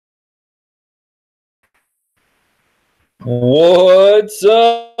What's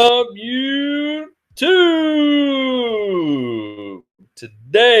up, YouTube?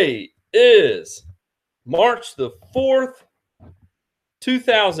 Today is March the 4th,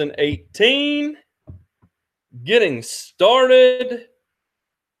 2018. Getting started.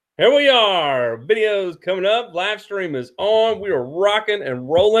 Here we are. Videos coming up. Live stream is on. We are rocking and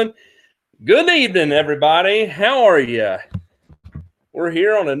rolling. Good evening, everybody. How are you? We're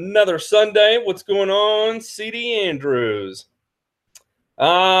here on another Sunday. What's going on, C.D. Andrews?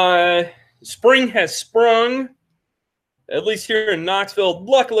 Spring has sprung, at least here in Knoxville.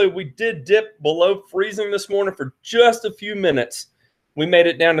 Luckily, we did dip below freezing this morning for just a few minutes. We made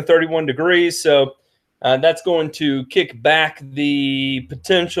it down to 31 degrees, so that's going to kick back the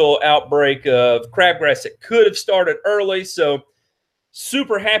potential outbreak of crabgrass that could have started early. So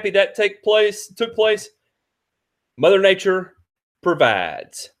super happy that took place. Mother Nature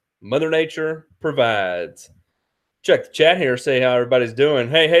provides. Mother Nature provides. Check the chat here, say how everybody's doing.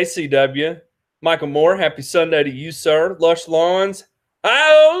 Hey, CW. Michael Moore, happy Sunday to you, sir. Lush Lawns.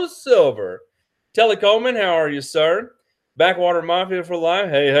 Hi-oh, Silver. Telly Coleman, how are you, sir? Backwater Mafia for life.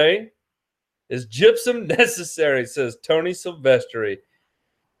 Hey. Is gypsum necessary, says Tony Silvestri.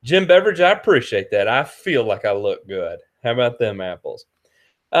 Jim Beveridge, I appreciate that. I feel like I look good. How about them apples?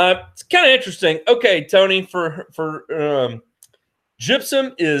 It's kind of interesting. Okay, Tony, for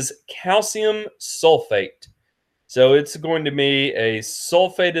gypsum is calcium sulfate. So it's going to be a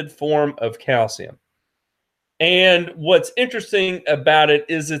sulfated form of calcium. And what's interesting about it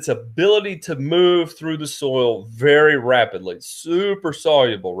is its ability to move through the soil very rapidly, super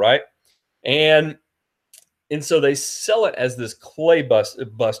soluble, right? And so they sell it as this clay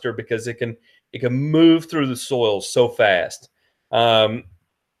buster because it can move through the soil so fast.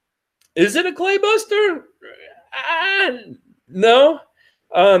 Is it a clay buster? No.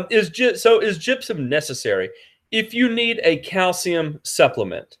 Is gypsum necessary? If you need a calcium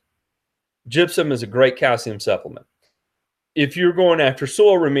supplement, gypsum is a great calcium supplement. If you're going after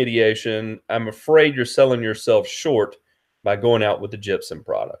soil remediation, I'm afraid you're selling yourself short by going out with the gypsum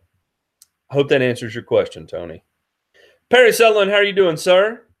product. I hope that answers your question, Tony. Perry Sutherland, how are you doing,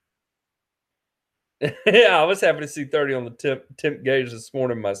 sir? Yeah, I was happy to see 30 on the temp gauge this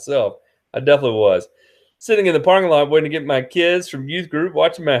morning myself. I definitely was. Sitting in the parking lot waiting to get my kids from youth group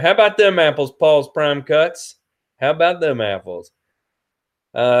watching my. How about them apples, Paul's Prime Cuts? How about them apples?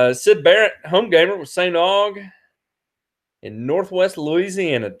 Sid Barrett, home gamer with St. Aug in Northwest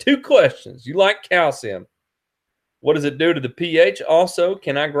Louisiana. 2 questions. You like calcium. What does it do to the pH? Also,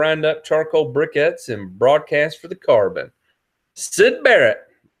 can I grind up charcoal briquettes and broadcast for the carbon? Sid Barrett.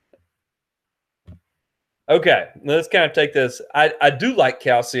 Okay, let's kind of take this. I do like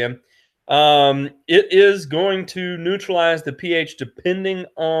calcium. It is going to neutralize the pH depending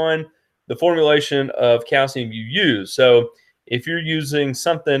on the formulation of calcium you use. So if you're using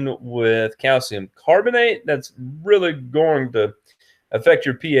something with calcium carbonate, that's really going to affect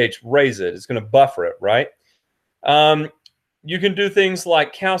your pH, raise it. It's going to buffer it, right? You can do things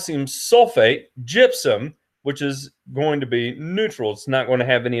like calcium sulfate, gypsum, which is going to be neutral. It's not going to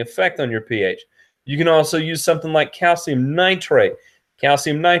have any effect on your pH. You can also use something like calcium nitrate.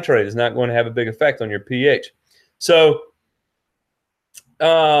 Calcium nitrate is not going to have a big effect on your pH. So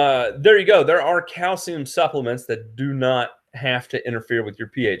there you go. There are calcium supplements that do not have to interfere with your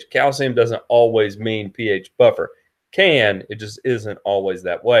pH. Calcium doesn't always mean pH buffer. It just isn't always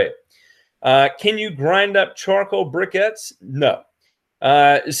that way. Can you grind up charcoal briquettes? No.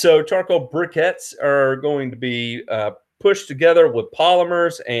 So charcoal briquettes are going to be pushed together with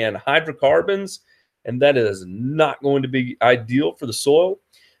polymers and hydrocarbons, and that is not going to be ideal for the soil.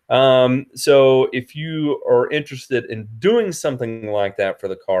 So if you are interested in doing something like that for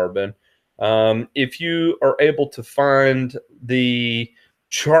the carbon, if you are able to find the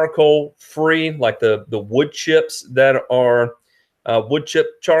charcoal free, like the wood chips that are wood chip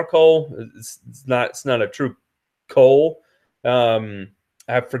charcoal, it's not a true coal.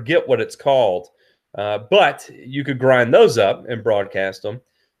 I forget what it's called, but you could grind those up and broadcast them.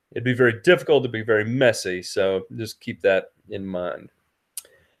 It'd be very difficult, to be very messy, so just keep that in mind.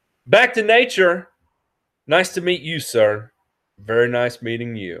 Back to nature. Nice to meet you, sir. Very nice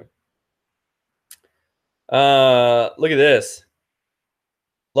meeting you. Look at this.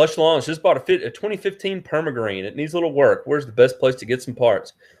 Lush Lawns just bought a 2015 Permagreen. It needs a little work. Where's the best place to get some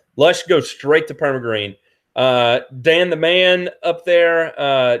parts? Lush goes straight to Permagreen. Dan the man up there,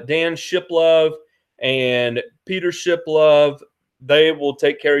 Dan Shiplove and Peter Shiplove, they will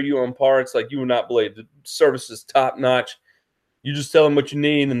take care of you on parts like you would not believe. The service is top notch. You just tell them what you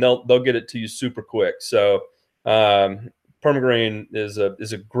need, and they'll get it to you super quick. So Permagreen is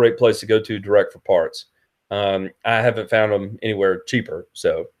a great place to go to direct for parts. I haven't found them anywhere cheaper.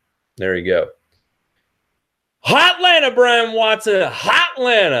 So there you go. Hotlanta, Brian Watson.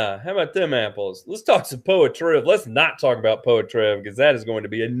 Hotlanta. How about them apples? Let's talk some Poetry. Let's not talk about Poetry because that is going to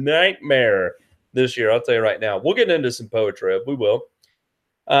be a nightmare this year. I'll tell you right now. We'll get into some Poetry. We will.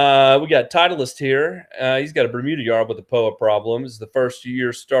 We got Titleist here. He's got a Bermuda yard with a POA problem. It's the first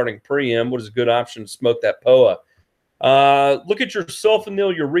year starting pre-em. What is a good option to smoke that POA? Look at your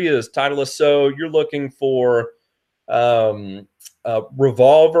sulfonyl ureas, Titleist. So you're looking for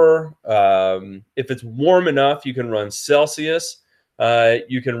Revolver. If it's warm enough, you can run Celsius.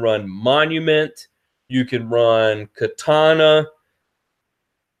 You can run Monument. You can run Katana.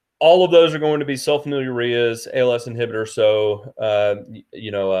 All of those are going to be sulfonyl ureas, ALS inhibitors. So,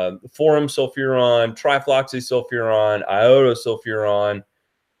 forum sulfuron, trifloxysulfuron, iodosulfuron,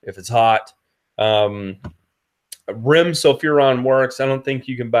 if it's hot. Rim sulfuron works. I don't think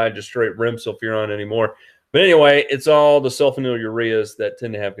you can buy just straight rim sulfuron anymore. But anyway, it's all the sulfonyl ureas that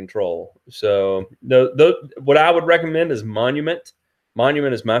tend to have control. So what I would recommend is Monument.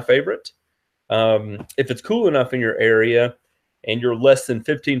 Monument is my favorite. If it's cool enough in your area and you're less than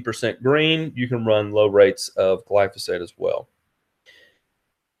 15% green, you can run low rates of glyphosate as well.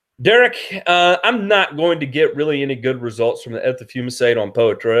 Derek, I'm not going to get really any good results from the ethylfumicate on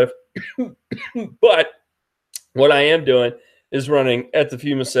Poetry, but what I am doing is running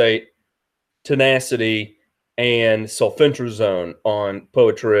ethylfumicate, Tenacity, and sulfentrazone on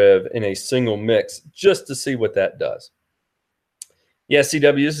Poetry in a single mix just to see what that does. Yeah,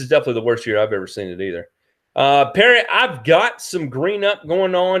 CW, this is definitely the worst year I've ever seen it either. Perry, I've got some green up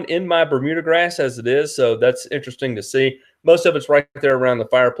going on in my Bermuda grass as it is, so that's interesting to see. Most of it's right there around the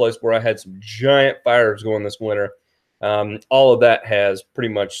fireplace where I had some giant fires going this winter. All of that has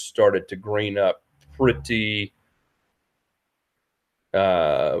pretty much started to green up pretty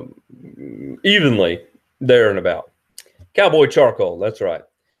evenly there and about. Cowboy charcoal, that's right.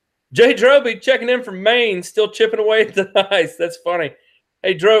 Jay Droby checking in from Maine, still chipping away at the ice. That's funny.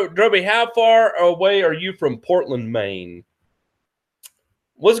 Hey, Droby, how far away are you from Portland, Maine?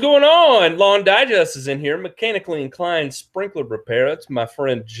 What's going on? Lawn Digest is in here. Mechanically inclined sprinkler repair. That's my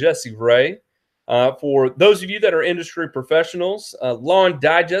friend Jesse Ray. For those of you that are industry professionals, Lawn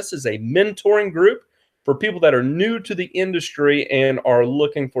Digest is a mentoring group for people that are new to the industry and are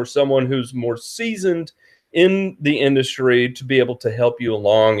looking for someone who's more seasoned in the industry to be able to help you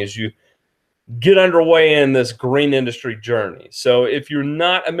along as you get underway in this green industry journey. So if you're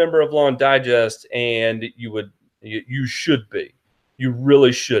not a member of Lawn Digest, and you should be, you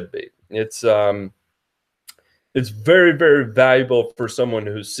really should be. It's very, very valuable for someone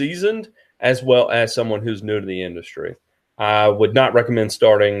who's seasoned as well as someone who's new to the industry. I would not recommend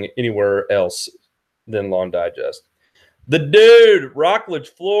starting anywhere else than Lawn Digest. The dude, Rockledge,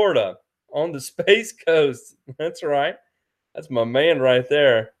 Florida, on the Space Coast. That's right. That's my man right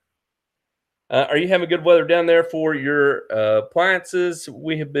there. Are you having good weather down there for your appliances?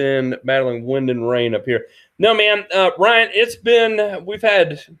 We have been battling wind and rain up here. No, man, Ryan, we've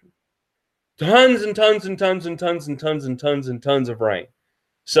had tons and tons and tons and tons and tons and tons and tons of rain.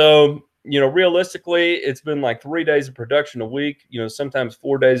 So, realistically, it's been like 3 days of production a week, sometimes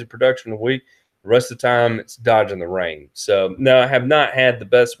 4 days of production a week. The rest of the time, it's dodging the rain. So, no, I have not had the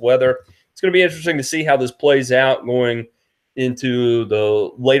best weather. It's going to be interesting to see how this plays out going into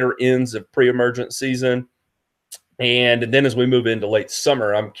the later ends of pre-emergent season. And then as we move into late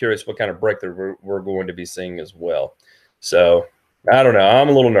summer, I'm curious what kind of breakthrough we're going to be seeing as well. So, I don't know. I'm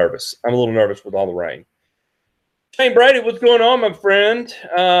a little nervous. With all the rain. Shane Brady, what's going on, my friend?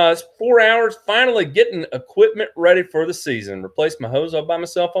 It's 4 hours, finally getting equipment ready for the season. Replaced my hose all by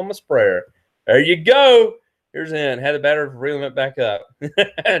myself on my sprayer. There you go. Here's in. Had the battery for reeling it back up.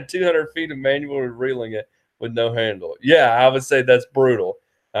 200 feet of manual reeling it with no handle. Yeah, I would say that's brutal.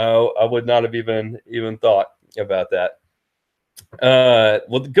 I would not have even thought about that.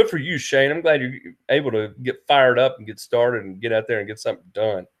 Well, good for you, Shane. I'm glad you're able to get fired up and get started and get out there and get something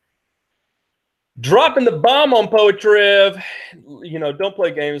done. Dropping the bomb on Poetry. Don't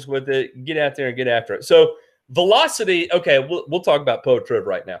play games with it. Get out there and get after it. So Velocity, okay, we'll talk about Poetry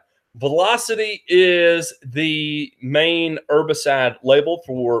right now. Velocity is the main herbicide label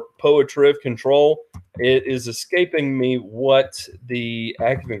for Poetry control. It is escaping me what the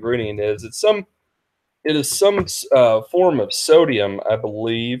active ingredient is. It is some form of sodium, I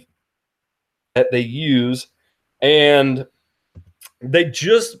believe, that they use, and they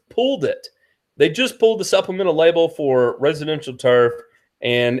just pulled it. They just pulled the supplemental label for residential turf,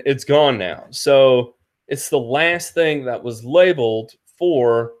 and it's gone now. So it's the last thing that was labeled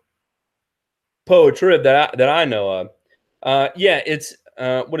for Poetry that I know of. It's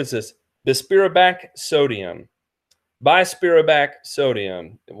what is this? Bispirabac sodium. Bispirabac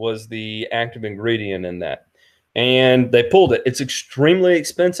sodium was the active ingredient in that. And they pulled it. It's extremely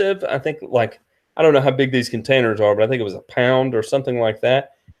expensive. I think, like, I don't know how big these containers are, but I think it was a pound or something like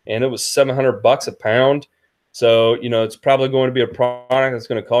that. And it was $700 a pound. So, it's probably going to be a product that's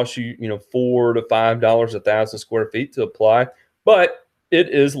going to cost you, $4 to $5 a thousand square feet to apply. But it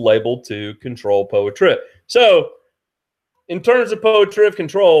is labeled to control POA trip. So, in terms of POA trip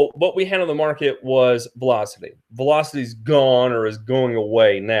control, what we had on the market was Velocity. Velocity's gone or is going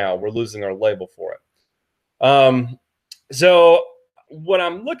away now. We're losing our label for it. So what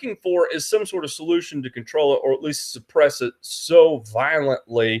I'm looking for is some sort of solution to control it, or at least suppress it so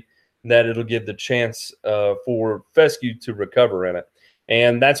violently that it'll give the chance for fescue to recover in it.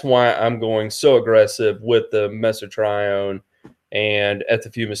 And that's why I'm going so aggressive with the mesotrione and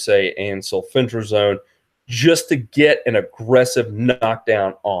ethofumicate and sulfentrazone, just to get an aggressive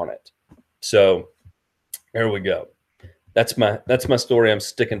knockdown on it. So there we go. That's my story. I'm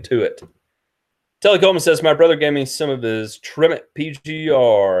sticking to it. Telly Coleman says, my brother gave me some of his Trimit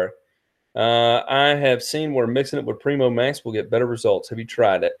PGR. I have seen where mixing it with Primo Max will get better results. Have you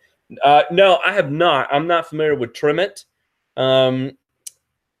tried it? No, I have not. I'm not familiar with Trimit.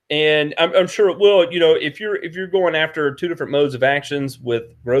 And I'm sure it will. If you're going after two different modes of actions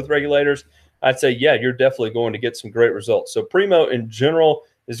with growth regulators, I'd say, yeah, you're definitely going to get some great results. So Primo in general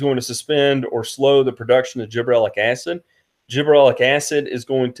is going to suspend or slow the production of gibberellic acid. Gibberellic acid is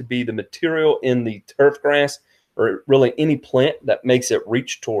going to be the material in the turf grass or really any plant that makes it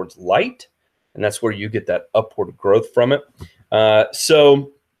reach towards light. And that's where you get that upward growth from it.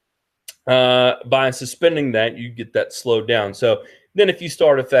 So by suspending that, you get that slowed down. So then if you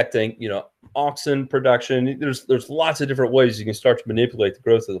start affecting, auxin production, there's lots of different ways you can start to manipulate the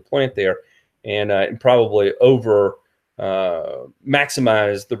growth of the plant there. And probably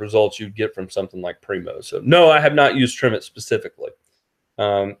maximize the results you'd get from something like Primo. So no, I have not used Trimit specifically,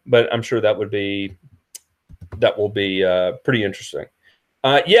 but I'm sure that will be pretty interesting.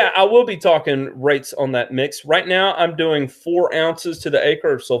 Yeah, I will be talking rates on that mix. Right now, I'm doing 4 ounces to the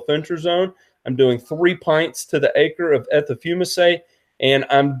acre of sulfentrazone. I'm doing 3 pints to the acre of ethofumicate, and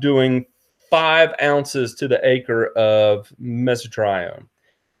I'm doing 5 ounces to the acre of mesotrione.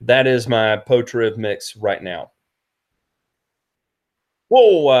 That is my POA mix right now.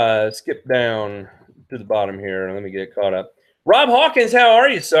 We'll skip down to the bottom here. Let me get caught up. Rob Hawkins, how are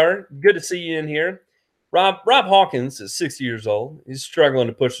you, sir? Good to see you in here. Rob Hawkins is 60 years old. He's struggling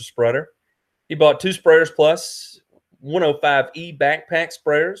to push the spreader. He bought 2 sprayers plus 105E backpack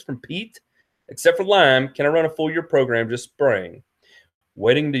sprayers from Pete. Except for lime, can I run a full year program just spraying?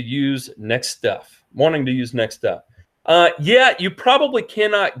 Wanting to use next stuff. Yeah, you probably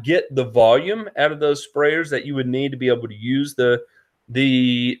cannot get the volume out of those sprayers that you would need to be able to use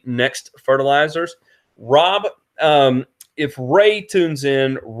the next fertilizers. Rob, if Ray tunes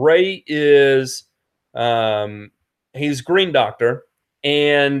in, Ray is he's Green Doctor,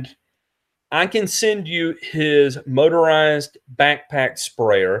 and I can send you his motorized backpack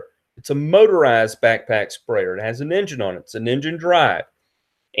sprayer. It's a motorized backpack sprayer. It has an engine on it. It's an engine drive.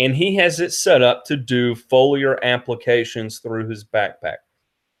 And he has it set up to do foliar applications through his backpack.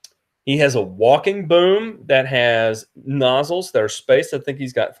 He has a walking boom that has nozzles that are spaced. I think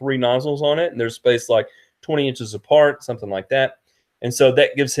he's got 3 nozzles on it, and they're spaced like 20 inches apart, something like that. And so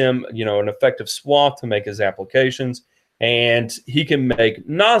that gives him, an effective swath to make his applications. And he can make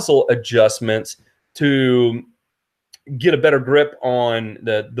nozzle adjustments to get a better grip on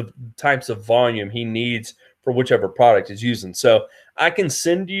the types of volume he needs for whichever product he's using. So I can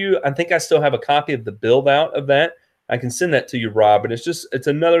send you, I think I still have a copy of the build out of that. I can send that to you, Rob. And it's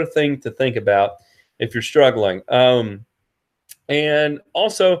another thing to think about if you're struggling. And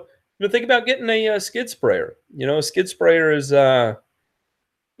also, think about getting a skid sprayer. A skid sprayer is, I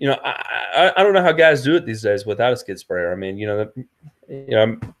don't know how guys do it these days without a skid sprayer. I mean,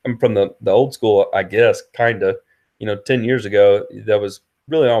 I'm from the old school, I guess, kind of. 10 years ago, that was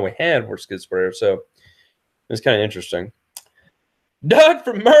really all we had were skid sprayers. So it's kind of interesting. Doug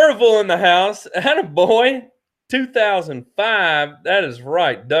from Merville in the house. Attaboy. 2005. That is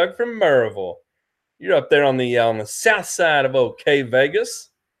right. Doug from Merville. You're up there on the south side of OK Vegas.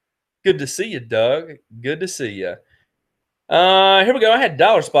 Good to see you, Doug. Good to see you. Here we go. I had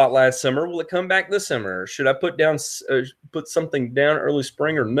Dollar Spot last summer. Will it come back this summer? Should I put something down early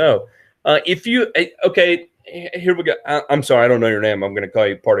spring or no? Okay, here we go. I'm sorry, I don't know your name. I'm going to call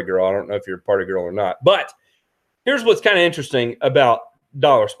you Party Girl. I don't know if you're a Party Girl or not. But here's what's kind of interesting about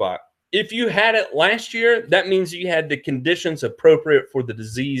Dollar Spot. If you had it last year, that means you had the conditions appropriate for the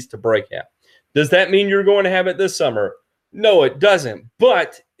disease to break out. Does that mean you're going to have it this summer? No, it doesn't.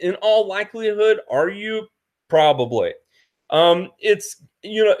 But in all likelihood, are you? Probably. It's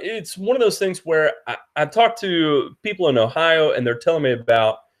one of those things where I talk to people in Ohio and they're telling me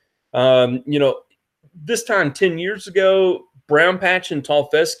about, this time 10 years ago, brown patch and tall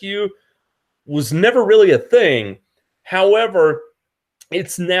fescue was never really a thing. However,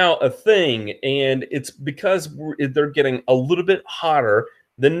 it's now a thing, and it's because they're getting a little bit hotter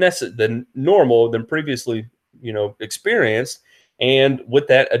than normal, than previously, experienced. And with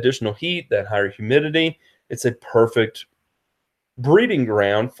that additional heat, that higher humidity, it's a perfect breeding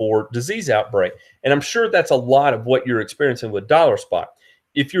ground for disease outbreak. And I'm sure that's a lot of what you're experiencing with dollar spot.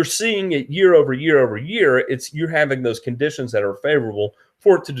 If you're seeing it year over year over year, you're having those conditions that are favorable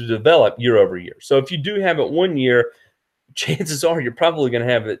for it to develop year over year. So if you do have it one year, chances are you're probably going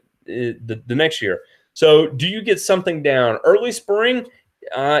to have it the next year. So do you get something down early spring?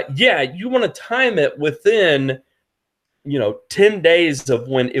 Yeah, you want to time it within 10 days of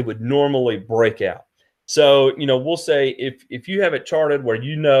when it would normally break out. So, we'll say if you have it charted where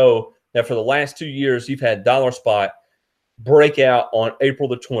that for the last 2 years you've had dollar spot break out on April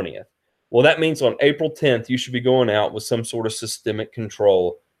the 20th. Well, that means on April 10th, you should be going out with some sort of systemic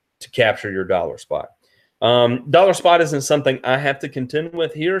control to capture your dollar spot. Dollar spot isn't something I have to contend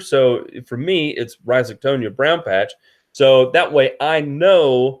with here. So for me, it's Rhizoctonia brown patch. So that way I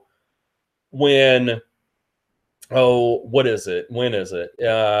know when, what is it? When is it?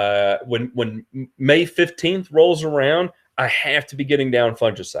 When May 15th rolls around, I have to be getting down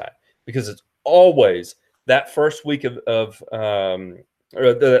fungicide because it's always that first week or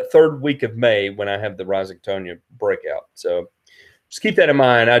the third week of May when I have the Rhizoctonia breakout. So just keep that in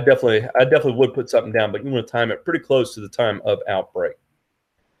mind. I definitely would put something down, but you want to time it pretty close to the time of outbreak.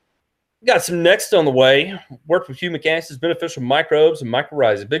 Got some next on the way. Worked with humic acids, beneficial microbes, and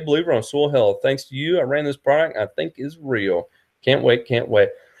mycorrhizas. Big believer on soil health. Thanks to you, I ran this product. I think is real. Can't wait.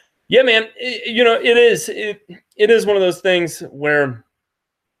 Yeah, man. It is one of those things where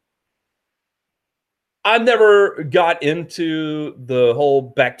I've never got into the whole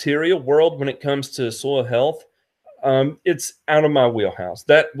bacteria world when it comes to soil health. It's out of my wheelhouse.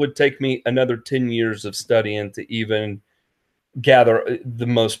 That would take me another 10 years of studying to even gather the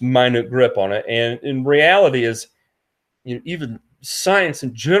most minute grip on it. And in reality is, even science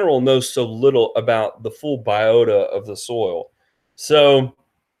in general knows so little about the full biota of the soil. So,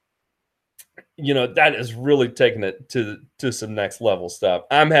 that is really taking it to some next level stuff.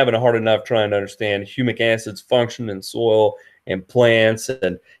 I'm having a hard enough trying to understand humic acid's function in soil and plants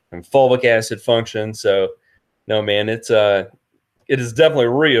and fulvic acid function. So, no, man, it is definitely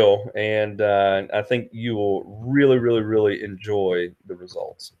real, and I think you will really, really, really enjoy the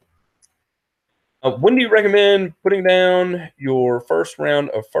results. When do you recommend putting down your first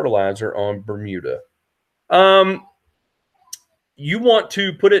round of fertilizer on Bermuda? You want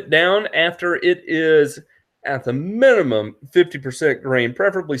to put it down after it is at the minimum 50% green,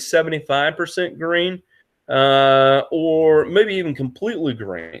 preferably 75% green, or maybe even completely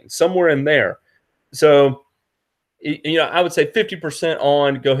green, somewhere in there. So, I would say 50%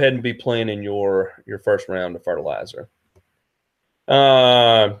 on, go ahead and be planting your first round of fertilizer.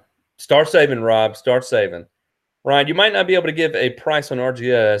 Start saving, Rob. Start saving. Ryan, you might not be able to give a price on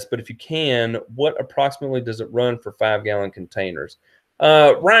RGS, but if you can, what approximately does it run for 5-gallon containers?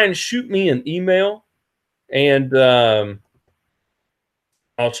 Ryan, shoot me an email, and I'll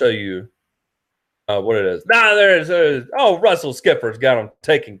show you what it is. There's Russell Skipper's got them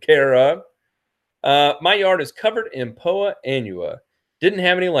taken care of. My yard is covered in Poa annua. Didn't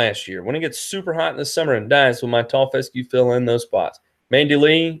have any last year. When it gets super hot in the summer and dies, will my tall fescue fill in those spots? Mandy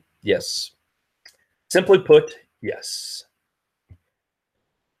Lee, yes. Simply put, yes.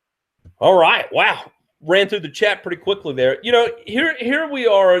 All right. Wow. Ran through the chat pretty quickly there. Here we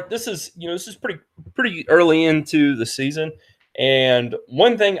are. This is pretty early into the season. And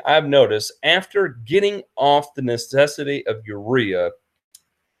one thing I've noticed after getting off the necessity of urea,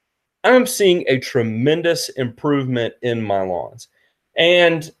 I'm seeing a tremendous improvement in my lawns.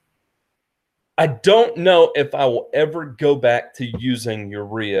 And I don't know if I will ever go back to using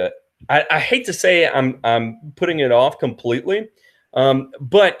urea. I hate to say I'm putting it off completely,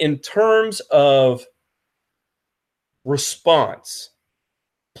 but in terms of response,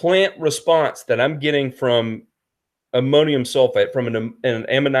 plant response that I'm getting from ammonium sulfate, from an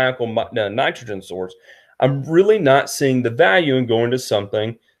ammoniacal nitrogen source, I'm really not seeing the value in going to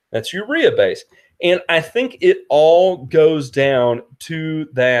something that's urea based. And I think it all goes down to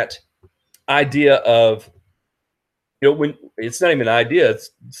that idea of, when it's not even an idea,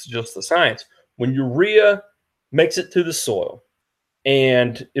 it's just the science. When urea makes it to the soil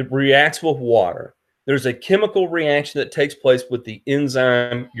and it reacts with water, there's a chemical reaction that takes place with the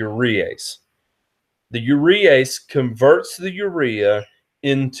enzyme urease. The urease converts the urea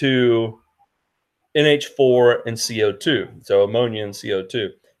into NH4 and CO2, so ammonia and CO2.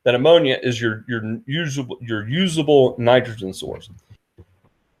 That ammonia is your usable nitrogen source.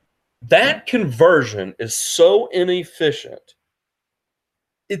 That conversion is so inefficient.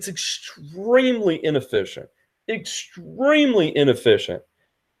 It's extremely inefficient.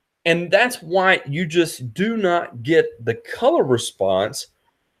 And that's why you just do not get the color response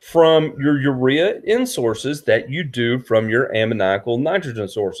from your urea N sources that you do from your ammoniacal nitrogen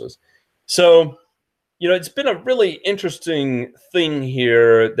sources. So, it's been a really interesting thing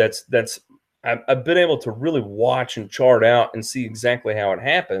here that's I've been able to really watch and chart out and see exactly how it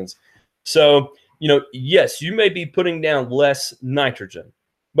happens. So, yes, you may be putting down less nitrogen,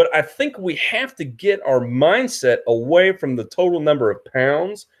 but I think we have to get our mindset away from the total number of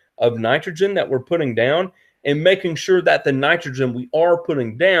pounds of nitrogen that we're putting down and making sure that the nitrogen we are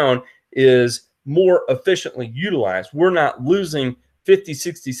putting down is more efficiently utilized. We're not losing 50,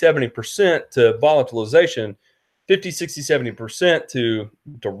 60, 70% to volatilization, 50, 60, 70% to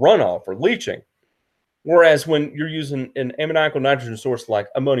runoff or leaching. Whereas when you're using an ammoniacal nitrogen source like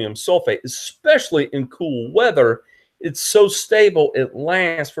ammonium sulfate, especially in cool weather, it's so stable, it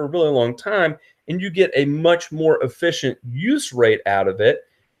lasts for a really long time, and you get a much more efficient use rate out of it,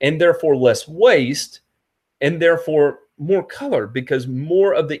 and therefore less waste, and therefore more color, because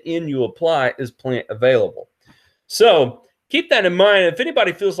more of the N you apply is plant available. So keep that in mind. If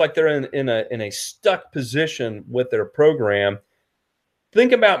anybody feels like they're in a stuck position with their program,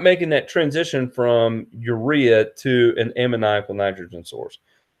 think about making that transition from urea to an ammoniacal nitrogen source.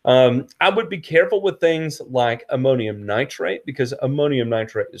 I would be careful with things like ammonium nitrate, because ammonium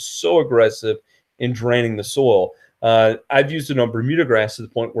nitrate is so aggressive in draining the soil. I've used it on Bermuda grass to the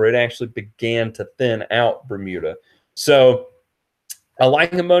point where it actually began to thin out Bermuda. So I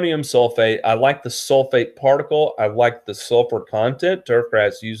like ammonium sulfate. I like the sulfate particle. I like the sulfur content.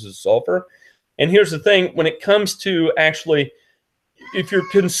 Turfgrass uses sulfur. And here's the thing, when it comes to actually, if your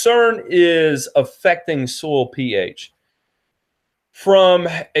concern is affecting soil pH, from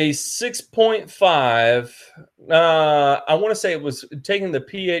a 6.5, I want to say it was taking the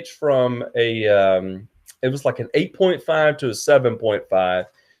pH from it was like an 8.5 to a 7.5.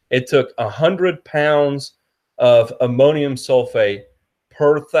 It took 100 pounds of ammonium sulfate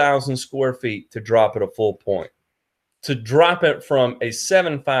per 1,000 square feet to drop it a full point. To drop it from a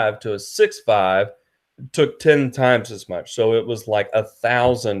 7.5 to a 6.5 took 10 times as much. So it was like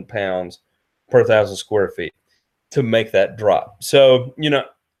 1,000 pounds per 1,000 square feet to make that drop. So,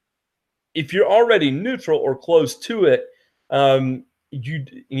 if you're already neutral or close to it, the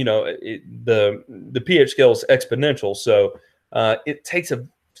pH scale is exponential. So it takes a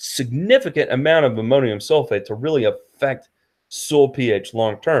significant amount of ammonium sulfate to really affect soil pH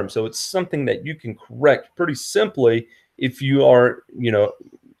long term. So it's something that you can correct pretty simply if you are,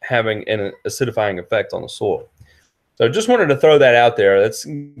 having an acidifying effect on the soil. So just wanted to throw that out there. That's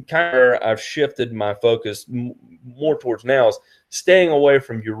kind of where I've shifted my focus more towards now, is staying away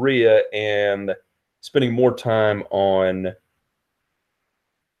from urea and spending more time on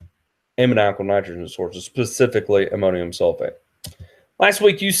ammoniacal nitrogen sources, specifically ammonium sulfate. Last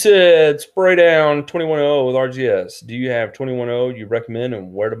week you said spray down 2100 with RGS. Do you have 2100 you recommend,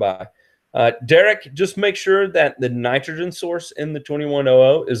 and where to buy? Derek, just make sure that the nitrogen source in the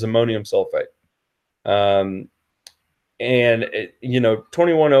 2100 is ammonium sulfate. And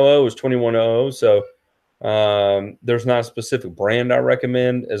 2100 is 2100. So there's not a specific brand I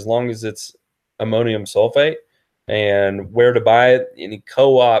recommend, as long as it's ammonium sulfate. And where to buy it? Any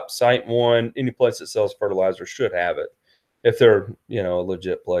co-op, SiteOne, any place that sells fertilizer should have it, if they're, a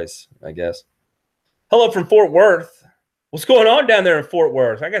legit place, I guess. Hello from Fort Worth. What's going on down there in Fort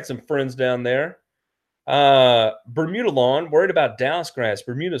Worth? I got some friends down there. Bermuda lawn, worried about Dallas grass.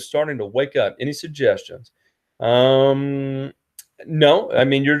 Bermuda's starting to wake up. Any suggestions? No. I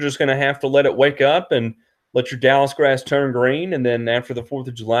mean, you're just going to have to let it wake up and let your Dallas grass turn green. And then after the 4th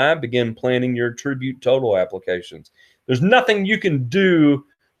of July, begin planting your Tribute Total applications. There's nothing you can do.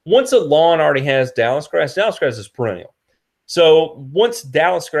 Once a lawn already has Dallas grass is perennial. So once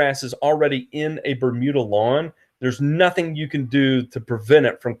Dallas grass is already in a Bermuda lawn, there's nothing you can do to prevent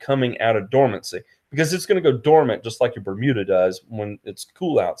it from coming out of dormancy, because it's going to go dormant just like your Bermuda does when it's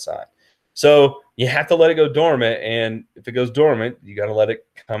cool outside. So you have to let it go dormant, and if it goes dormant, you got to let it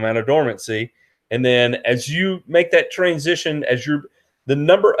come out of dormancy. And then as you make that transition, the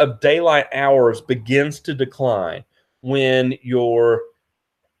number of daylight hours begins to decline when your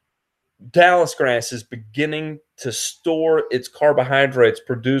Dallas grass is beginning to store its carbohydrates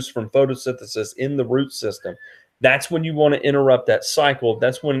produced from photosynthesis in the root system. That's when you want to interrupt that cycle.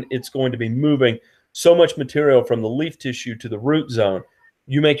 That's when it's going to be moving so much material from the leaf tissue to the root zone.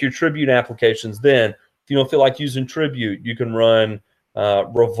 You make your tribute applications then. If you don't feel like using tribute, you can run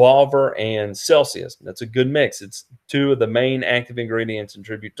Revolver and Celsius. That's a good mix. It's two of the main active ingredients in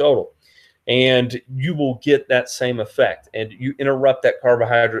Tribute Total. And you will get that same effect. And you interrupt that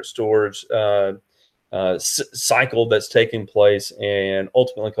carbohydrate storage cycle that's taking place and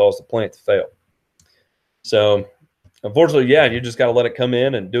ultimately cause the plant to fail. So, unfortunately, yeah, you just got to let it come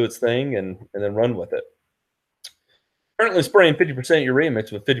in and do its thing and then run with it. Currently spraying 50% urea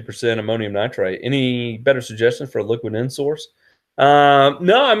mixed with 50% ammonium nitrate. Any better suggestions for a liquid N source? No,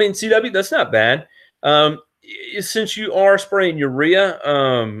 I mean, CW, that's not bad. Since you are spraying urea,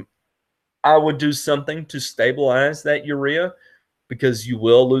 I would do something to stabilize that urea because you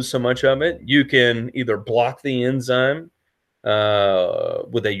will lose so much of it. You can either block the enzyme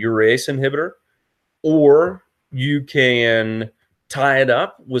with a urease inhibitor, or you can tie it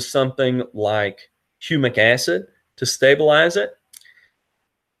up with something like humic acid to stabilize it.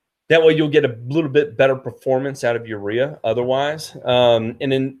 That way you'll get a little bit better performance out of urea otherwise. And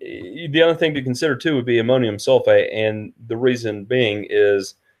then the other thing to consider too would be ammonium sulfate. And the reason being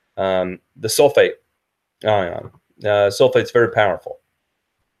is the sulfate ion. Sulfate's very powerful.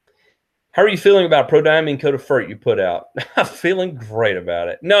 How are you feeling about prodiamine coated fert you put out? I'm feeling great about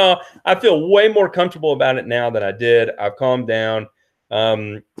it. No, I feel way more comfortable about it now than I did. I've calmed down.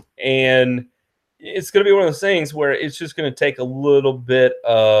 And it's going to be one of those things where it's just going to take a little bit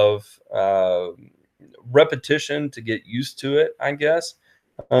of repetition to get used to it, I guess.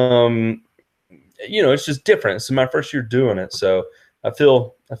 It's just different. It's my first year doing it, so I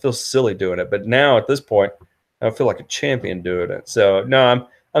feel silly doing it. But now at this point, I feel like a champion doing it. So no,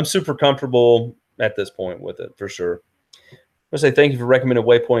 I'm super comfortable at this point with it for sure. I want to say thank you for recommending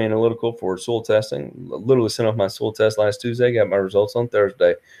Waypoint Analytical for soil testing. Literally sent off my soil test last Tuesday. Got my results on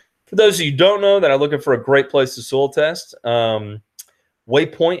Thursday. For those of you who don't know that are looking for a great place to soil test,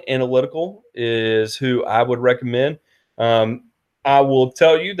 Waypoint Analytical is who I would recommend. I will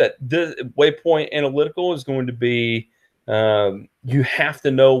tell you that this Waypoint Analytical is going to be, you have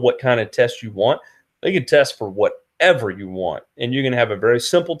to know what kind of test you want. They can test for whatever you want, and you can have a very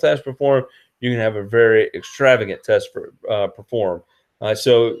simple test performed. You can have a very extravagant test performed.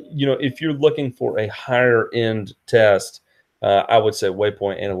 So, if you're looking for a higher end test, I would say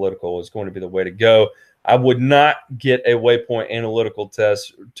Waypoint Analytical is going to be the way to go. I would not get a Waypoint Analytical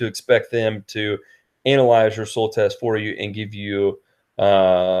test to expect them to analyze your soil test for you and give you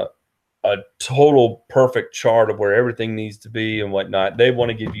a total perfect chart of where everything needs to be and whatnot. They want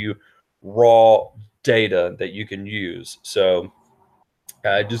to give you raw data that you can use. So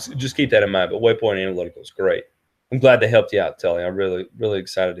just keep that in mind. But Waypoint Analytical is great. I'm glad they helped you out, Telly. I'm really, really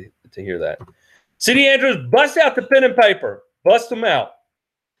excited to hear that. CD Andrews, bust out the pen and paper. Bust them out.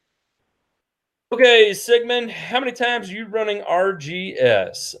 Okay, Sigmund, how many times are you running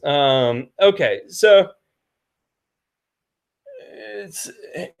RGS? Okay, so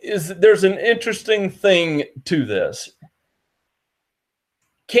there's an interesting thing to this.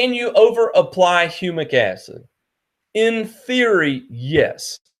 Can you over apply humic acid? In theory,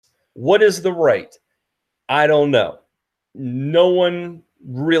 yes. What is the rate? I don't know. No one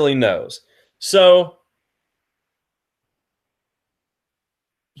really knows. So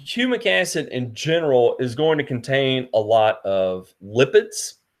humic acid in general is going to contain a lot of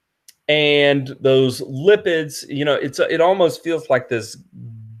lipids, and those lipids, it almost feels like this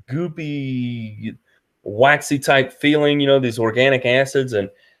goopy, waxy type feeling, these organic acids, and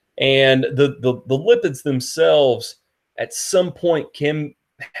the lipids themselves at some point can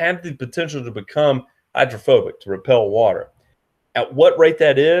have the potential to become hydrophobic, to repel water. At what rate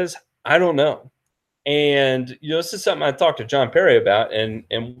that is, I don't know. And, this is something I talked to John Perry about, and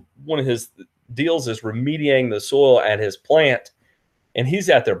one of his deals is remediating the soil at his plant, and he's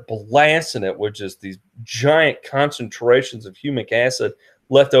out there blasting it with just these giant concentrations of humic acid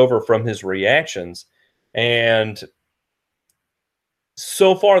left over from his reactions. And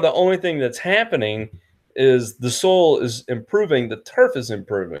so far, the only thing that's happening is the soil is improving, the turf is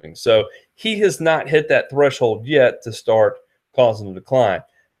improving. So he has not hit that threshold yet to start causing a decline.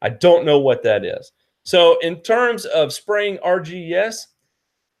 I don't know what that is. So in terms of spraying RGS,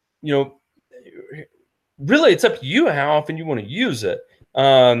 really it's up to you how often you want to use it.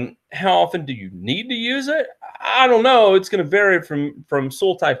 How often do you need to use it? I don't know. It's going to vary from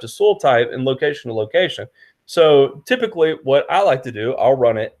soil type to soil type and location to location. So typically what I like to do, I'll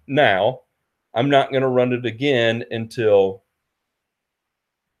run it now. I'm not going to run it again until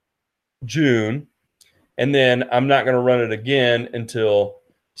June, and then I'm not going to run it again until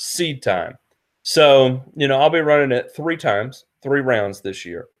seed time. So, I'll be running it 3 rounds this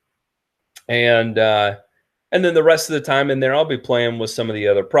year. And then the rest of the time in there, I'll be playing with some of the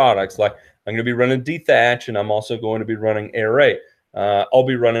other products. Like I'm going to be running dethatch, and I'm also going to be running aerate. I'll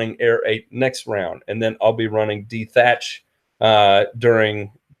be running aerate next round, and then I'll be running dethatch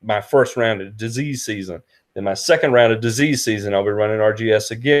during my first round of disease season. Then my second round of disease season, I'll be running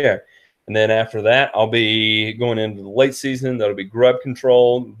RGS again. And then after that, I'll be going into the late season. That'll be grub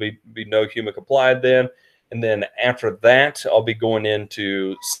control. Be no humic applied then. And then after that, I'll be going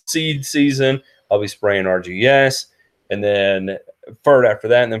into seed season. I'll be spraying RGS. And then FERT after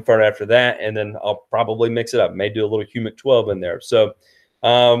that, and then FERT after that. And then I'll probably mix it up. May do a little humic 12 in there. So,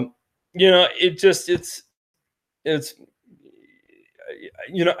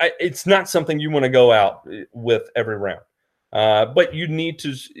 it's not something you want to go out with every round. But you need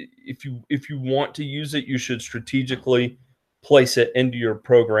to, if you want to use it, you should strategically place it into your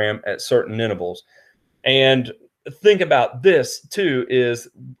program at certain intervals. And think about this too, is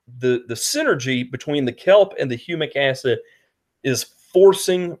the synergy between the kelp and the humic acid is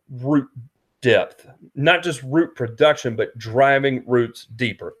forcing root depth, not just root production, but driving roots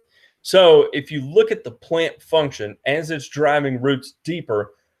deeper. So if you look at the plant function as it's driving roots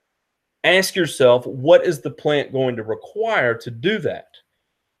deeper, ask yourself, what is the plant going to require to do that?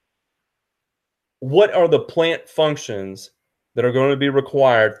 What are the plant functions that are going to be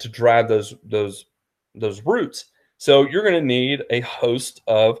required to drive those roots? So you're going to need a host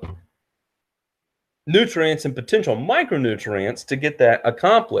of nutrients and potential micronutrients to get that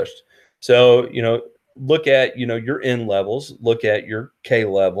accomplished. So, look at, your N levels, look at your K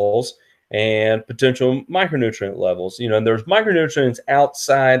levels and potential micronutrient levels. And there's micronutrients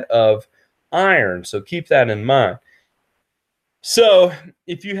outside of iron. So keep that in mind. So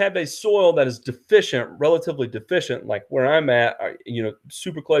if you have a soil that is deficient, relatively deficient, like where I'm at,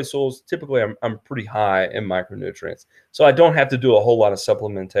 super clay soils, typically I'm pretty high in micronutrients. So I don't have to do a whole lot of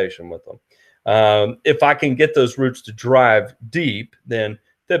supplementation with them. If I can get those roots to drive deep, then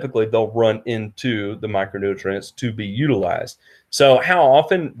typically they'll run into the micronutrients to be utilized. So how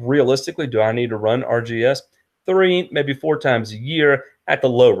often realistically do I need to run RGS? 3, maybe 4 times a year at the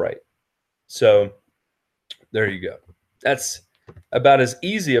low rate. So there you go. That's about as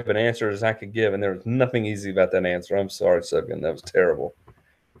easy of an answer as I could give, and there was nothing easy about that answer. I'm sorry, Subkin. That was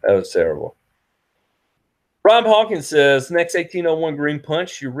terrible. Rob Hawkins says, next 1801 green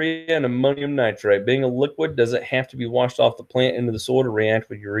punch, urea and ammonium nitrate. Being a liquid, does it have to be washed off the plant into the soil to react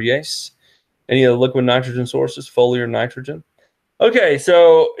with urease? Any other liquid nitrogen sources, foliar nitrogen? Okay,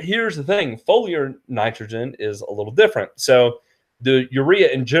 so here's the thing. Foliar nitrogen is a little different. So the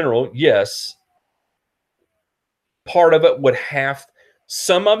urea in general, yes, part of it would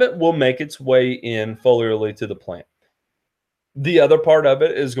some of it will make its way in foliarly to the plant. The other part of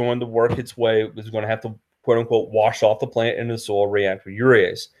it is going to work its way, is going to have to, quote unquote, wash off the plant into the soil, react with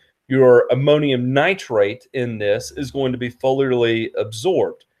urease. Your ammonium nitrate in this is going to be foliarly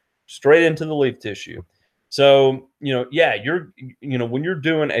absorbed straight into the leaf tissue. So, when you're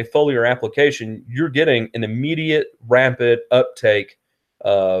doing a foliar application, you're getting an immediate rapid uptake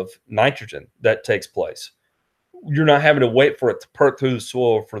of nitrogen that takes place. You're not having to wait for it to perk through the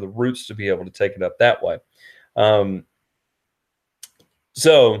soil for the roots to be able to take it up that way.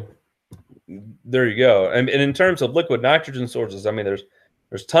 So there you go. And in terms of liquid nitrogen sources, I mean,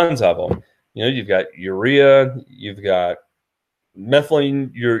 there's tons of them. You've got urea, you've got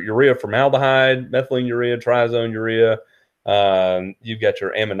methylene urea formaldehyde, methylene urea, triazone urea. You've got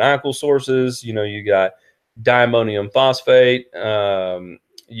your ammoniacal sources. You got diammonium phosphate.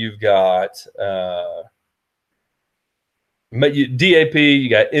 You've got DAP, you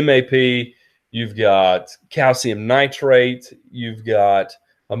got MAP, you've got calcium nitrate, you've got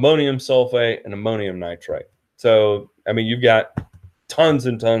ammonium sulfate and ammonium nitrate. So, I mean, you've got tons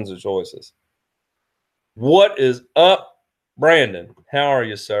and tons of choices. What is up, Brandon? How are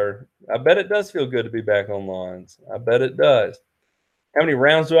you, sir? I bet it does feel good to be back on lines. I bet it does. How many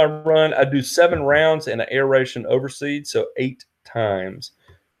rounds do I run? I do 7 rounds and an aeration overseed, so 8 times.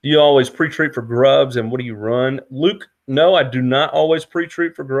 Do you always pre-treat for grubs, and what do you run? Luke, no, I do not always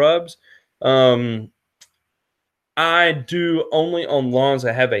pre-treat for grubs. I do only on lawns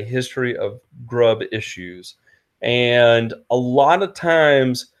that have a history of grub issues. And a lot of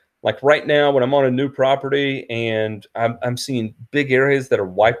times, like right now when I'm on a new property and I'm seeing big areas that are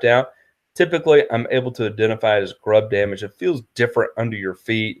wiped out, typically I'm able to identify it as grub damage. It feels different under your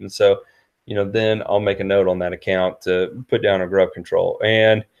feet. And so, then I'll make a note on that account to put down a grub control.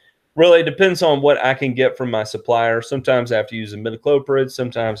 And Really, it depends on what I can get from my supplier. Sometimes I have to use imidacloprid.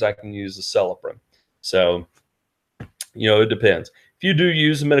 Sometimes I can use the Celiprim. So, it depends. If you do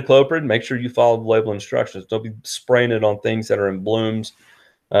use imidacloprid, make sure you follow the label instructions. Don't be spraying it on things that are in blooms,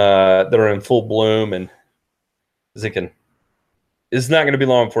 that are in full bloom, and it's not going to be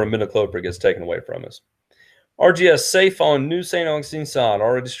long before imidacloprid gets taken away from us. RGS safe on new St. Augustine sod,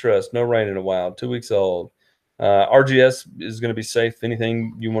 already stressed, no rain in a while, 2 weeks old. RGS is going to be safe.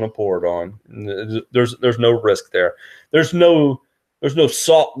 Anything you want to pour it on, there's no risk there. There's no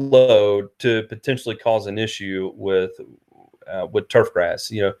salt load to potentially cause an issue with turf grass.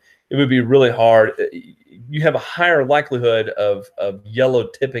 It would be really hard. You have a higher likelihood of yellow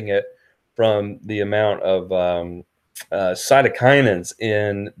tipping it from the amount of cytokinins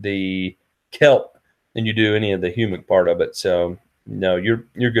in the kelp than you do any of the humic part of it. So no, you're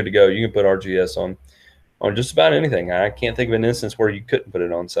good to go. You can put RGS on just about anything. I can't think of an instance where you couldn't put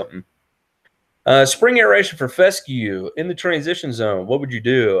it on something. Spring aeration for fescue in the transition zone. What would you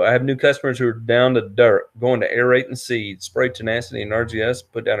do? I have new customers who are down to dirt, going to aerate and seed, spray tenacity and RGS,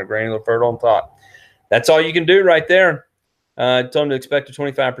 put down a granular fertile on top. That's all you can do right there. Told them to expect a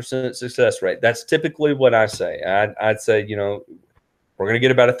 25% success rate. That's typically what I say. I'd say, we're going to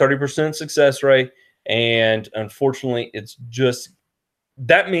get about a 30% success rate. And unfortunately, it's just,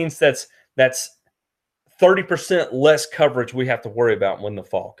 that means that's 30% less coverage we have to worry about when the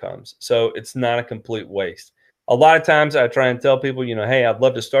fall comes. So it's not a complete waste. A lot of times I try and tell people, hey, I'd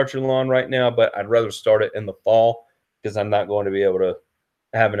love to start your lawn right now, but I'd rather start it in the fall because I'm not going to be able to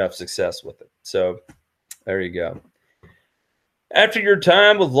have enough success with it. So there you go. After your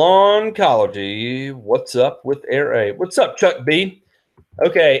time with Lawncology, what's up with Aerate? What's up, Chuck B?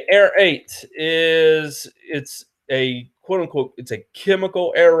 Okay, Aerate it's a quote unquote, it's a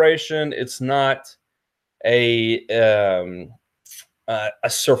chemical aeration. It's not a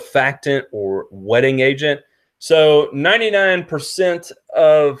surfactant or wetting agent. So 99%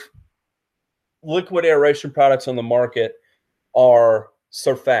 of liquid aeration products on the market are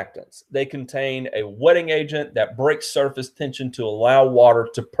surfactants. They contain a wetting agent that breaks surface tension to allow water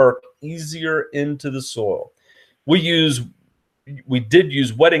to perk easier into the soil. We did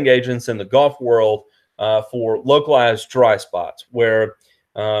use wetting agents in the golf world for localized dry spots where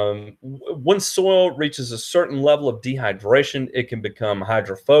when soil reaches a certain level of dehydration, it can become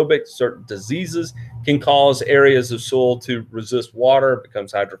hydrophobic. Certain diseases can cause areas of soil to resist water. It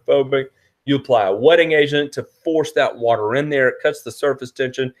becomes hydrophobic. You apply a wetting agent to force that water in there. It cuts the surface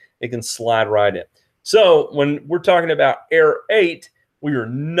tension. It can slide right in. So when we're talking about Aerate, we are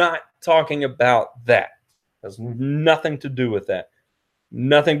not talking about that. It has nothing to do with that.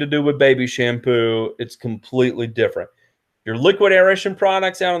 Nothing to do with baby shampoo. It's completely different. Your liquid aeration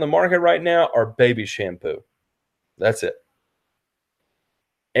products out on the market right now are baby shampoo. That's it.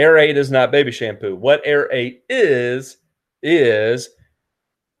 Aerate is not baby shampoo. What Aerate is humic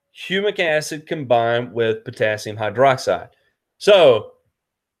acid combined with potassium hydroxide. So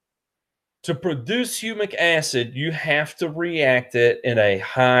to produce humic acid, you have to react it in a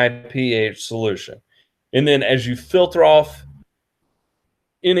high pH solution. And then as you filter off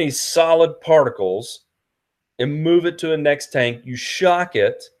any solid particles and move it to the next tank, you shock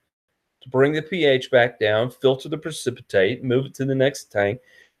it to bring the pH back down, filter the precipitate, move it to the next tank.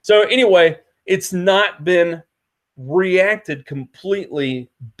 So anyway, it's not been reacted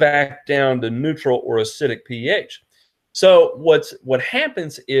completely back down to neutral or acidic pH. So what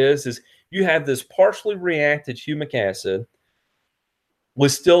happens is you have this partially reacted humic acid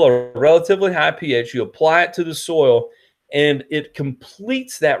with still a relatively high pH. You apply it to the soil, and it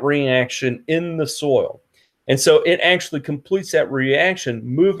completes that reaction in the soil. And so it actually completes that reaction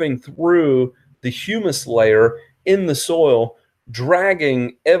moving through the humus layer in the soil,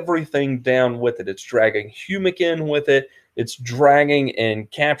 dragging everything down with it. It's dragging humic in with it. It's dragging and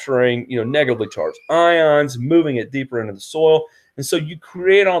capturing, negatively charged ions, moving it deeper into the soil. And so you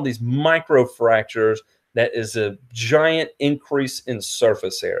create all these microfractures that is a giant increase in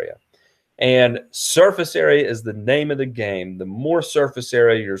surface area. And surface area is the name of the game. The more surface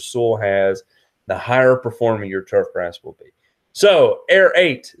area your soil has, the higher performing your turf grass will be. So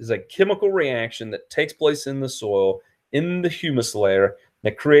Aerate is a chemical reaction that takes place in the soil, in the humus layer,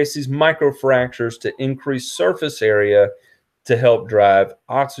 that creates these microfractures to increase surface area to help drive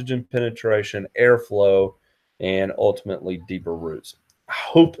oxygen penetration, airflow, and ultimately deeper roots. I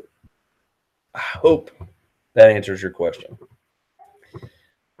hope that answers your question.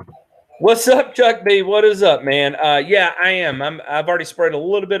 What's up, Chuck B? What is up, man? Yeah, I am. I've already sprayed a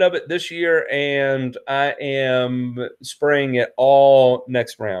little bit of it this year, and I am spraying it all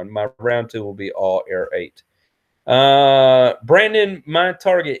next round. My round 2 will be all Aerate. Brandon, my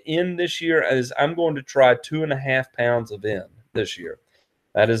target in this year is I'm going to try 2.5 pounds of in this year.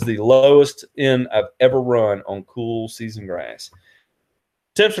 That is the lowest in I've ever run on cool season grass.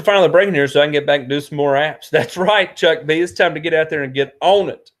 Temps are finally breaking here, so I can get back and do some more apps. That's right, Chuck B. It's time to get out there and get on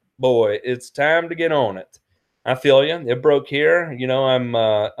it, boy. It's time to get on it. I feel you. It broke here. You know, I'm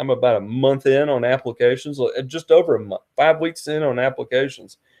about a month in on applications, just over a month, 5 weeks in on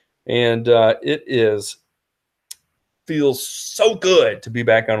applications, and it feels so good to be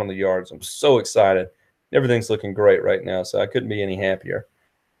back out on the yards. I'm so excited. Everything's looking great right now, so I couldn't be any happier.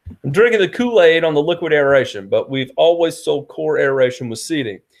 I'm drinking the Kool-Aid on the liquid aeration, but we've always sold core aeration with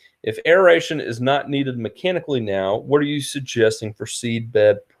seeding. If aeration is not needed mechanically now, what are you suggesting for seed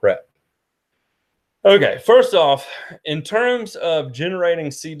bed prep? Okay, first off, in terms of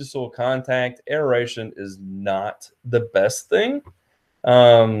generating seed to soil contact, aeration is not the best thing.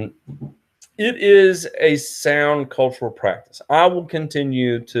 It is a sound cultural practice. I will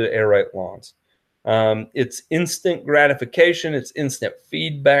continue to aerate lawns. It's instant gratification. It's instant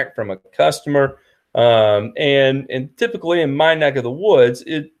feedback from a customer. And typically in my neck of the woods,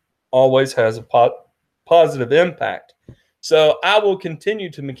 it always has a positive impact. So I will continue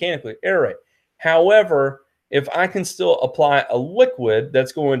to mechanically aerate. However, if I can still apply a liquid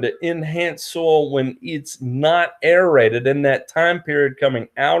that's going to enhance soil when it's not aerated in that time period coming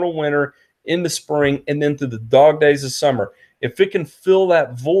out of winter into spring and then through the dog days of summer, if it can fill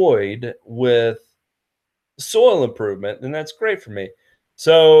that void with soil improvement, then that's great for me.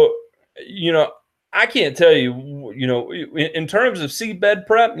 So, you know, I can't tell you, you know, in terms of seed bed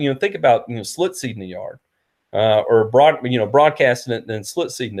prep, you know, think about, you know, slit seeding the yard. Or broadcasting it and then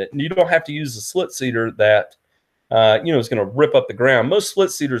slit seeding it. And you don't have to use a slit seeder that, you know, is going to rip up the ground. Most slit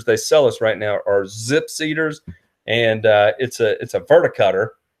seeders they sell us right now are zip seeders, and it's a verticutter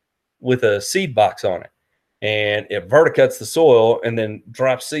with a seed box on it, and it verticuts the soil and then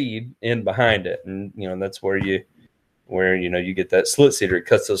drops seed in behind it. And you know that's where you get that slit seeder. It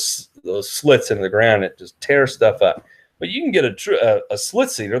cuts those slits into the ground. It just tears stuff up. But you can get a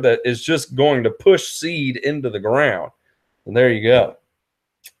slit seeder that is just going to push seed into the ground. And there you go.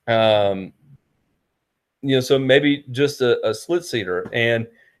 You know, so maybe just a slit seeder. And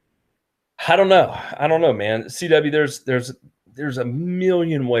I don't know, man. CW, there's a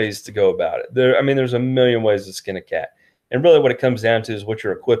million ways to go about it. There's a million ways to skin a cat. And really what it comes down to is what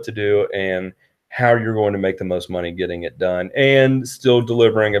you're equipped to do and how you're going to make the most money getting it done and still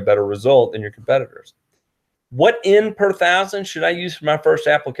delivering a better result than your competitors. What N per thousand should I use for my first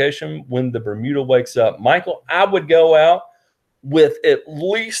application when the Bermuda wakes up? Michael, I would go out with a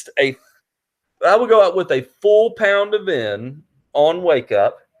full pound of N on wake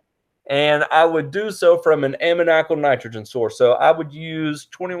up, and I would do so from an ammoniacal nitrogen source. So I would use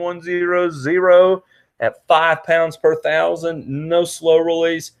 2100 at 5 pounds per thousand, no slow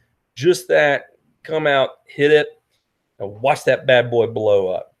release, just that, come out, hit it, and watch that bad boy blow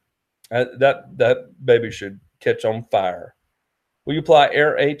up. That baby should catch on fire. Will you apply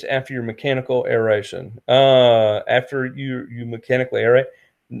aerate after your mechanical aeration? After you mechanically aerate?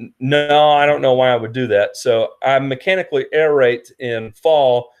 No, I don't know why I would do that. So I mechanically aerate in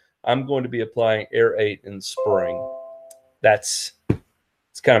fall. I'm going to be applying aerate in spring. It's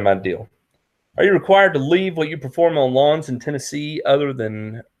kind of my deal. Are you required to leave what you perform on lawns in Tennessee other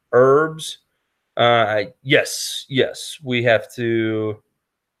than herbs? Yes, we have to.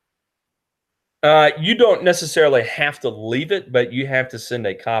 You don't necessarily have to leave it, but you have to send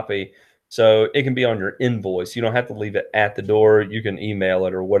a copy. So it can be on your invoice. You don't have to leave it at the door. You can email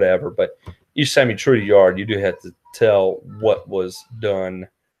it or whatever. But each time you treat a yard, you do have to tell what was done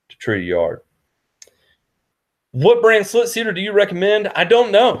to treat a yard. What brand slit seeder do you recommend? I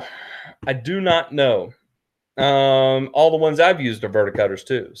don't know. I do not know. All the ones I've used are verticutters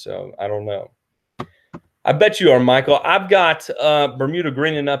too. So I don't know. I bet you are, Michael. I've got Bermuda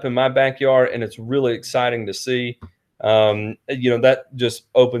greening up in my backyard, and it's really exciting to see. That just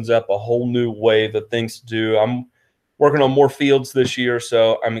opens up a whole new wave of things to do. I'm working on more fields this year,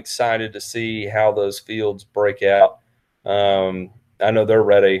 so I'm excited to see how those fields break out. I know they're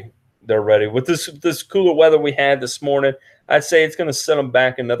ready. They're ready. With this cooler weather we had this morning, I'd say it's going to set them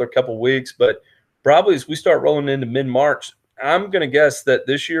back another couple weeks, but probably as we start rolling into mid-March, I'm going to guess that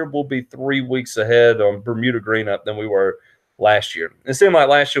this year we'll be 3 weeks ahead on Bermuda green up than we were last year. It seemed like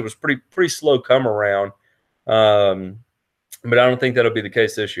last year was pretty slow come around, but I don't think that'll be the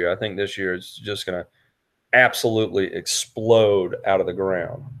case this year. I think this year it's just going to absolutely explode out of the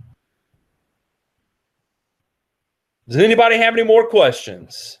ground. Does anybody have any more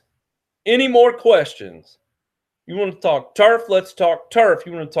questions? Any more questions? You want to talk turf? Let's talk turf.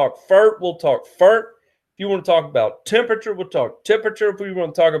 You want to talk FERT? We'll talk FERT. If you want to talk about temperature, we'll talk temperature. If we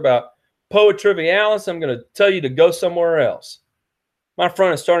want to talk about Poa trivialis, I'm going to tell you to go somewhere else. My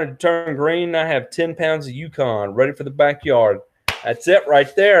front is starting to turn green. I have 10 pounds of Yukon ready for the backyard. That's it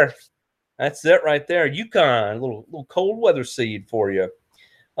right there. That's it right there. Yukon, little cold weather seed for you.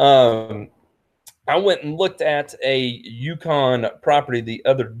 I went and looked at a Yukon property the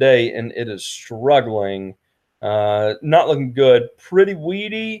other day, and it is struggling. Not looking good. Pretty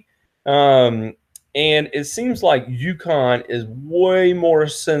weedy. And it seems like Yukon is way more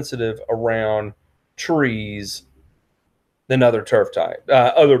sensitive around trees than other turf type,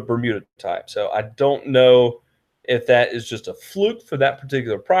 other Bermuda type. So I don't know if that is just a fluke for that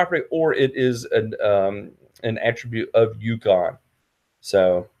particular property or it is an attribute of Yukon.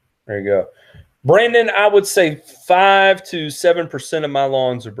 So there you go. Brandon, I would say 5 to 7% of my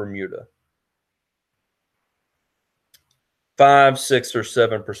lawns are Bermuda. 5, 6, or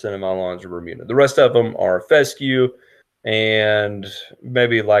 7% of my lawns are Bermuda. The rest of them are fescue and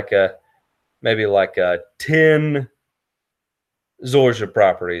maybe like a 10 zoysia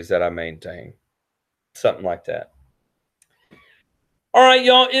properties that I maintain. Something like that. All right,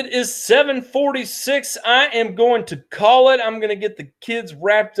 y'all, it is 7:46. I am going to call it. I'm going to get the kids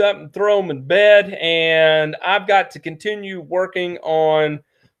wrapped up and throw them in bed, and I've got to continue working on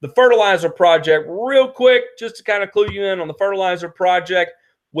the fertilizer project real quick, just to kind of clue you in on the fertilizer project.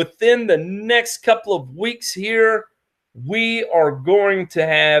 Within the next couple of weeks here, we are going to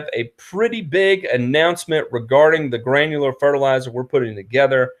have a pretty big announcement regarding the granular fertilizer we're putting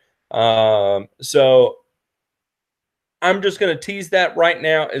together. So I'm just going to tease that right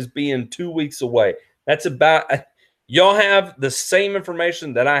now as being 2 weeks away. That's about, y'all have the same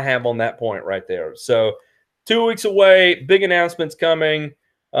information that I have on that point right there. So 2 weeks away, big announcements coming.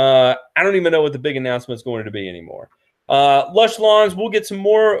 I don't even know what the big announcement is going to be anymore. Lush Lawns, we'll get some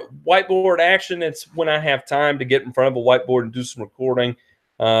more whiteboard action. It's when I have time to get in front of a whiteboard and do some recording.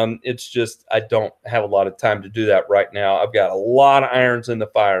 It's just I don't have a lot of time to do that right now. I've got a lot of irons in the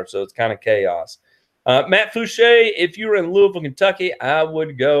fire, so it's kind of chaos. Matt Fouché, if you were in Louisville, Kentucky, I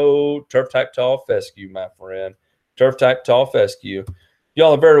would go turf type tall fescue, my friend. Turf type tall fescue.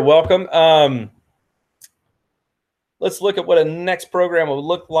 Y'all are very welcome. Let's look at what a next program would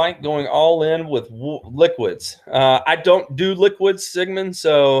look like going all in with liquids. I don't do liquids, Sigmund,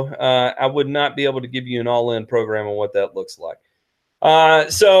 so I would not be able to give you an all-in program on what that looks like.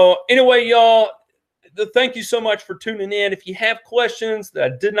 So anyway, y'all, thank you so much for tuning in. If you have questions that I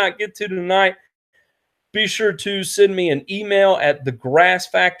did not get to tonight, be sure to send me an email at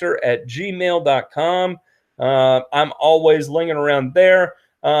thegrassfactor@gmail.com. I'm always lingering around there.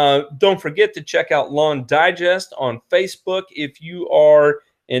 Don't forget to check out Lawn Digest on Facebook if you are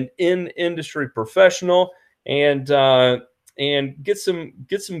an in-industry professional, and get some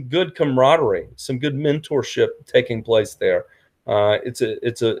good camaraderie, some good mentorship taking place there. It's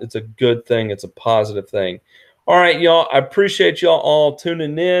a good thing. It's a positive thing. All right, y'all. I appreciate y'all all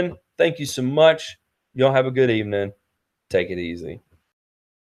tuning in. Thank you so much. Y'all have a good evening. Take it easy.